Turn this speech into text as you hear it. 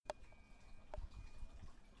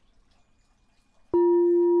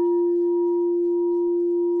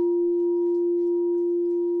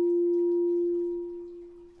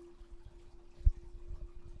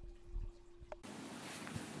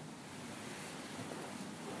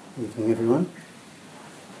Evening, everyone.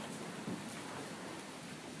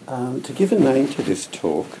 To give a name to this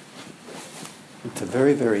talk, it's a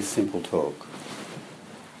very, very simple talk.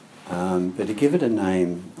 But to give it a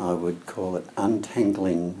name, I would call it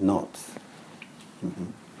Untangling Knots.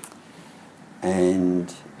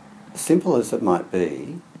 And simple as it might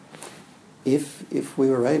be, if we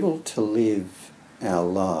were able to live our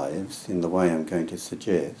lives in the way I'm going to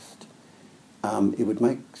suggest, it would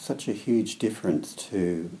make such a huge difference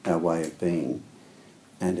to our way of being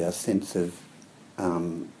and our sense of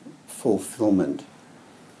fulfillment,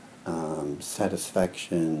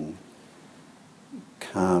 satisfaction,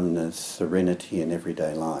 calmness, serenity in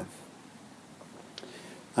everyday life.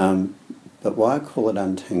 But why I call it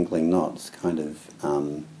Untangling Knots kind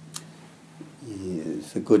of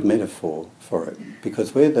is a good metaphor for it,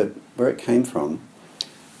 because where it came from,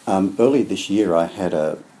 early this year I had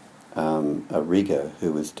a rigger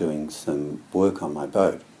who was doing some work on my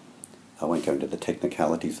boat. I won't go into the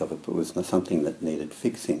technicalities of it, but it was something that needed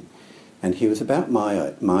fixing. And he was about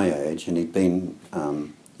my age, and he'd been,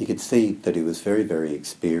 you could see that he was very, very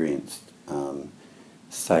experienced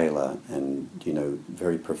sailor and,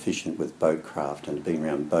 very proficient with boatcraft and had been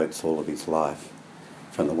around boats all of his life.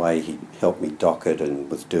 From the way he helped me dock it and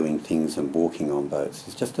was doing things and walking on boats.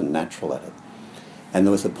 He's just a natural at it. And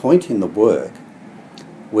there was a point in the work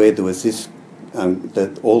where there was this,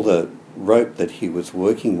 that all the rope that he was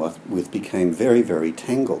working with became very, very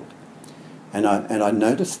tangled. And I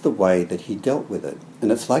noticed the way that he dealt with it.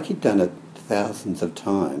 And it's like he'd done it thousands of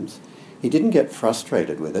times. He didn't get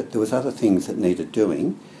frustrated with it. There was other things that needed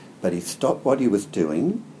doing, but he stopped what he was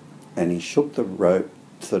doing and he shook the rope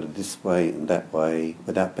sort of this way and that way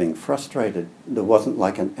without being frustrated. There wasn't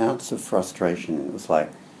like an ounce of frustration. It was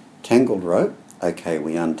like, tangled rope? Okay,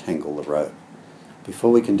 we untangle the rope.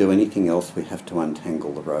 Before we can do anything else, we have to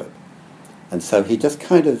untangle the rope. And so he just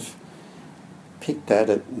kind of picked at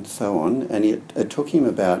it and so on, and it took him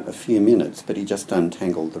about a few minutes, but he just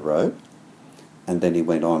untangled the rope, and then he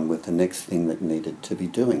went on with the next thing that needed to be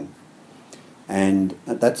doing. And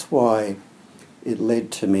that's why it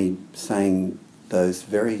led to me saying those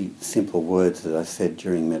very simple words that I said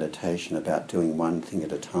during meditation about doing one thing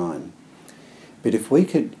at a time. But if we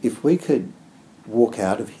could walk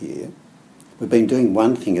out of here, we've been doing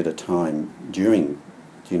one thing at a time during,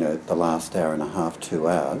 the last hour and a half, 2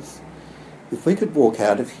 hours. If we could walk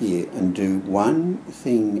out of here and do one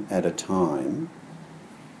thing at a time,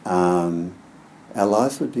 our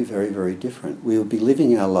lives would be very, very different. We would be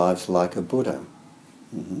living our lives like a Buddha.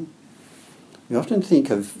 We often think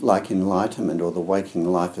of like enlightenment or the waking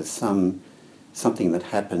life as something that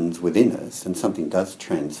happens within us, and something does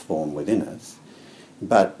transform within us.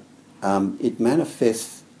 But it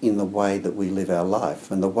manifests in the way that we live our life,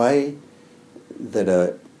 and the way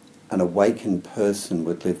that an awakened person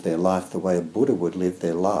would live their life, the way a Buddha would live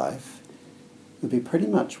their life, would be pretty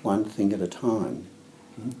much one thing at a time.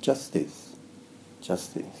 Just this.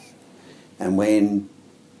 And when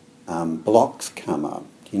blocks come up,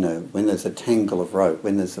 when there's a tangle of rope,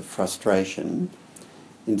 when there's a frustration,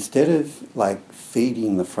 instead of like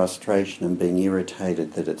feeding the frustration and being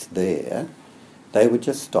irritated that it's there, they would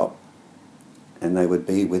just stop and they would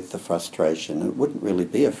be with the frustration. It wouldn't really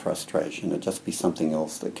be a frustration, it'd just be something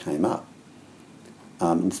else that came up.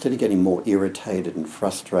 Instead of getting more irritated and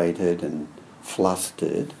frustrated and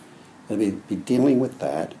flustered, they'd be dealing with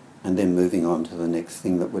that and then moving on to the next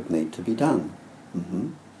thing that would need to be done.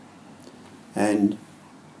 And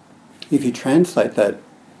if you translate that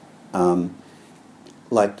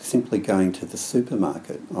like simply going to the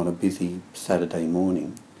supermarket on a busy Saturday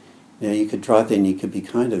morning, you could drive there and you could be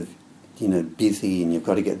kind of, busy, and you've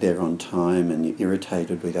got to get there on time, and you're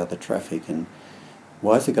irritated with other traffic, and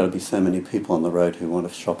why has there got to be so many people on the road who want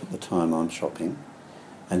to shop at the time I'm shopping?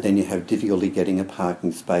 And then you have difficulty getting a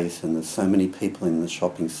parking space, and there's so many people in the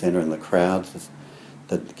shopping centre, and the crowds,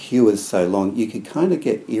 the queue is so long. You could kind of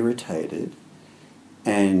get irritated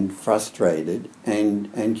and frustrated,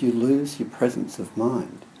 and you lose your presence of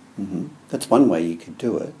mind. That's one way you could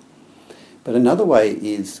do it. But another way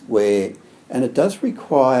is where, and it does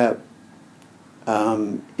require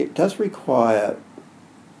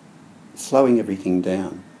slowing everything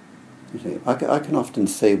down. I can often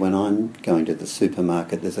see when I'm going to the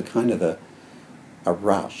supermarket, there's a kind of a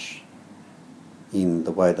rush in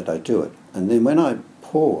the way that I do it. And then when I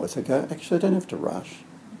pause, I go, actually, I don't have to rush.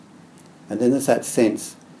 And then there's that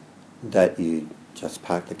sense that you just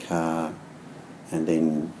park the car and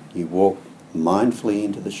then you walk mindfully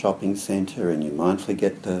into the shopping centre and you mindfully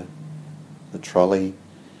get the trolley,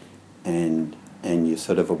 and and you're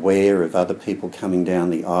sort of aware of other people coming down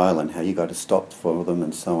the aisle and how you got to stop for them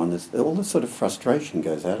and so on. All the sort of frustration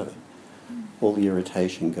goes out of it. All the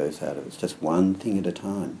irritation goes out of it. It's just one thing at a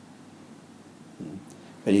time.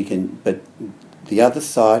 But the other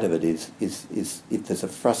side of it is if there's a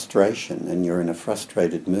frustration and you're in a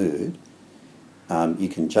frustrated mood, you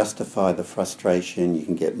can justify the frustration, you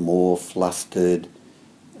can get more flustered,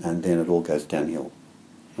 and then it all goes downhill.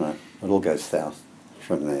 Right? It all goes south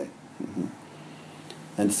from there. Mm-hmm.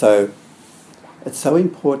 And so it's so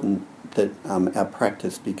important that our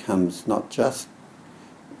practice becomes not just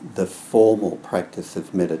the formal practice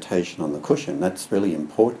of meditation on the cushion. That's really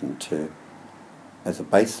important as a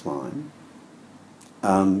baseline.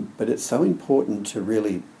 But it's so important to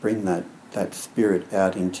really bring that spirit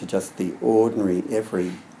out into just the ordinary,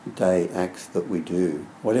 everyday acts that we do,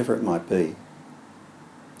 whatever it might be.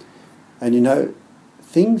 And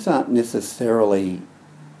things aren't necessarily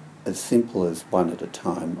as simple as one at a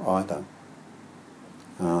time either.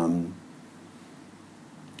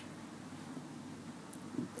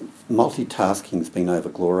 Multitasking's been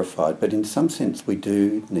over-glorified, but in some sense we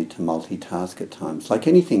do need to multitask at times. Like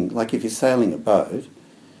anything, like if you're sailing a boat,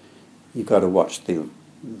 you've got to watch the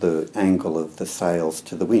angle of the sails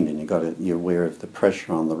to the wind, and you're aware of the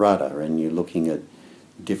pressure on the rudder, and you're looking at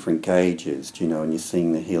different gauges, and you're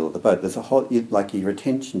seeing the heel of the boat. There's like your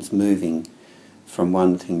attention's moving from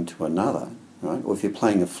one thing to another, right? Or if you're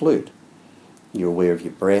playing a flute, you're aware of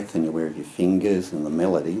your breath and you're aware of your fingers and the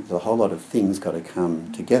melody. There's a whole lot of things got to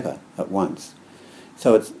come together at once.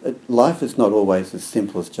 So life is not always as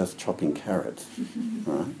simple as just chopping carrots,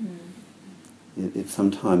 right? It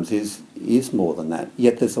sometimes is more than that.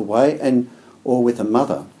 Yet there's a way, or with a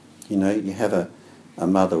mother, you have a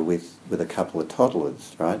mother with a couple of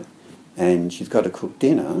toddlers, right? And she's got to cook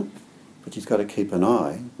dinner, but she's got to keep an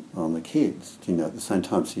eye on the kids, at the same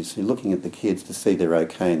time. So you're looking at the kids to see they're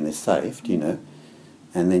okay and they're safe, and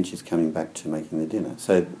then she's coming back to making the dinner.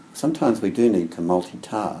 So sometimes we do need to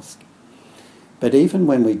multitask. But even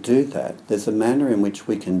when we do that, there's a manner in which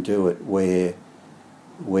we can do it where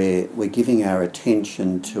we're giving our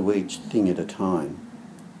attention to each thing at a time.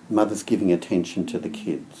 Mother's giving attention to the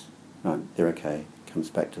kids, right? They're okay. Comes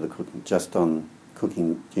back to the cooking, just on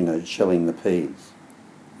cooking, shelling the peas,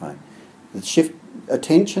 right?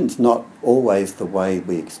 Attention's not always the way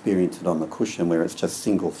we experience it on the cushion, where it's just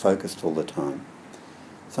single focused all the time.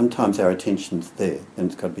 Sometimes our attention's there,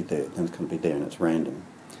 and it's got to be there, and it's got to be there, and it's random.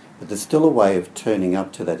 But there's still a way of turning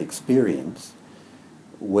up to that experience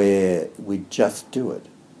where we just do it,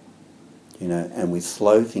 and we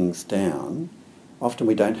slow things down. Often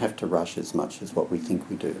we don't have to rush as much as what we think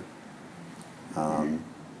we do.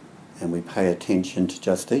 And we pay attention to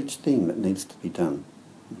just each thing that needs to be done.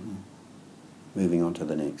 Mm-hmm. Moving on to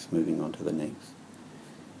the next, moving on to the next.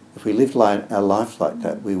 If we lived our life like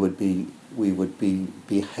that, we would be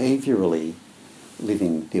behaviourally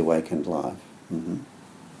living the awakened life. Mm-hmm.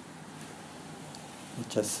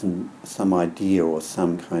 Just some idea or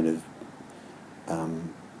some kind of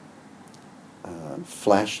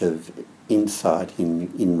flash of insight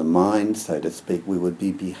in the mind, so to speak, we would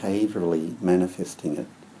be behaviourally manifesting it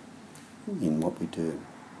in what we do.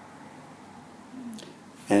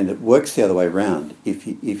 And it works the other way around.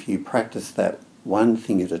 If you practice that one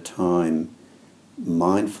thing at a time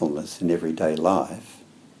mindfulness in everyday life,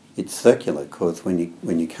 it's circular, because when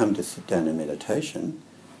you come to sit down in meditation,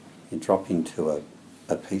 you drop into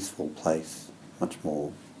a peaceful place much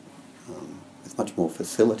more with much more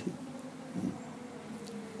facility.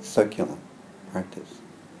 Circular practice.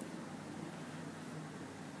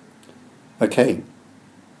 Okay.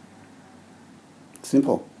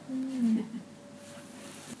 Simple.